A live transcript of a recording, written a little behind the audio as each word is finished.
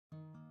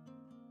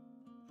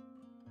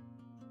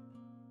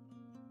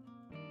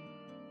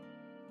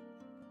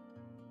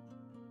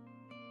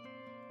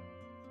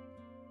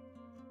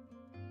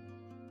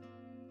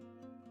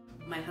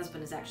my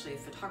husband is actually a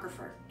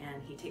photographer,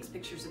 and he takes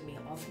pictures of me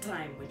all the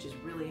time, which is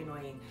really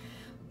annoying.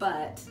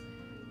 But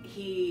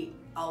he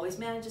always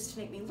manages to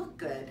make me look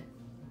good.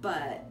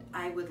 But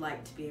I would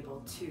like to be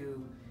able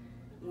to,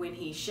 when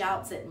he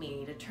shouts at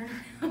me to turn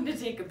around to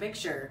take a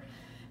picture,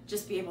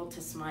 just be able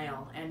to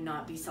smile and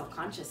not be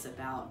self-conscious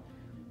about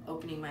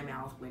opening my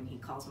mouth when he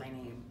calls my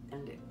name.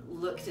 And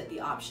looked at the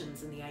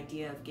options and the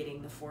idea of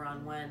getting the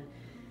 4-on-1,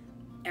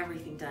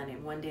 everything done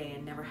in one day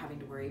and never having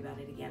to worry about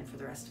it again for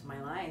the rest of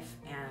my life.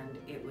 And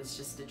it was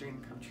just a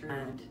dream come true.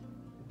 And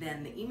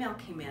then the email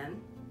came in,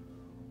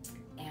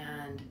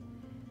 and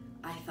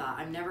I thought,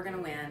 I'm never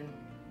gonna win,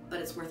 but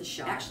it's worth a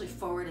shot. I actually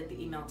forwarded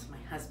the email to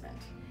my husband,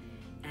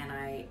 and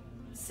I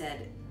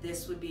said,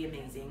 this would be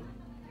amazing,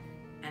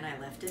 and I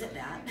left it at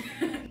that.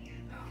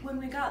 When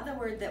we got the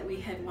word that we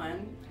had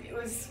won, it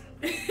was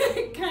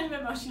kind of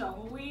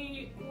emotional.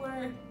 We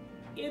were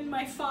in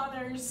my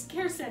father's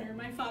care center.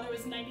 My father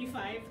was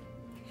 95,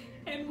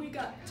 and we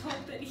got told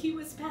that he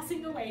was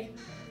passing away,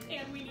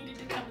 and we needed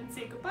to come and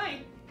say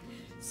goodbye.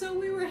 So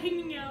we were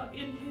hanging out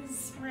in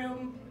his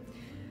room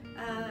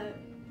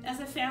as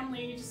a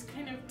family, just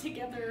kind of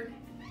together,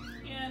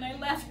 and I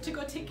left to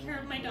go take care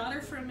of my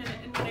daughter for a minute,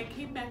 and when I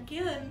came back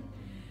in,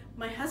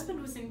 my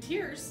husband was in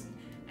tears,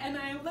 and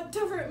I looked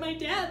over at my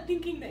dad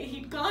thinking that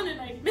he'd gone and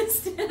I'd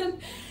missed him,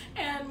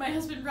 and my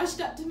husband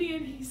rushed up to me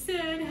and he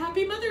said,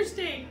 "Happy Mother's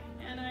Day,"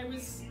 and I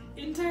was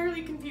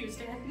entirely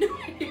confused. I had no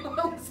idea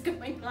what was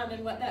going on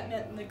and what that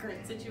meant in the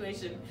current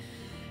situation.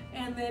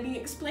 And then he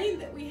explained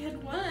that we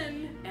had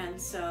won, and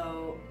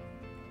so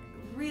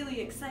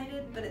really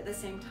excited, but at the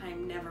same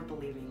time never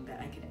believing that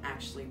I could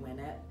actually win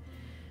it.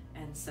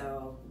 And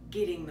so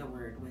getting the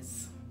word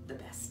was the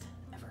best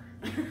ever.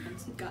 I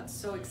got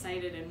so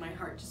excited and my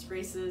heart just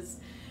races,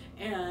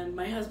 and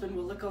my husband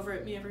will look over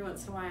at me every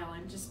once in a while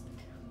and just,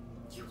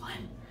 "You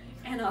won."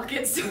 And I'll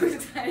get so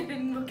excited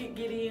and we'll get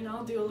giddy, and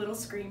I'll do a little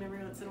scream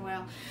every once in a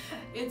while.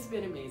 It's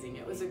been amazing.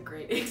 It was a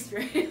great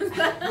experience.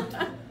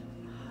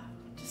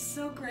 Just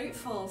so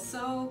grateful,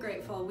 so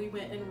grateful. We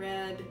went and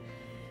read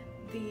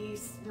the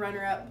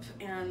runner-up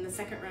and the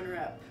second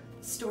runner-up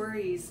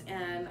stories,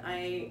 and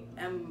I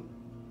am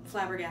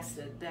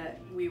flabbergasted that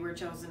we were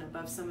chosen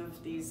above some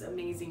of these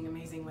amazing,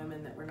 amazing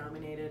women that were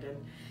nominated, and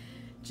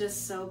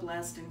just so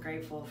blessed and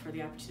grateful for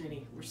the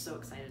opportunity. We're so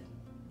excited.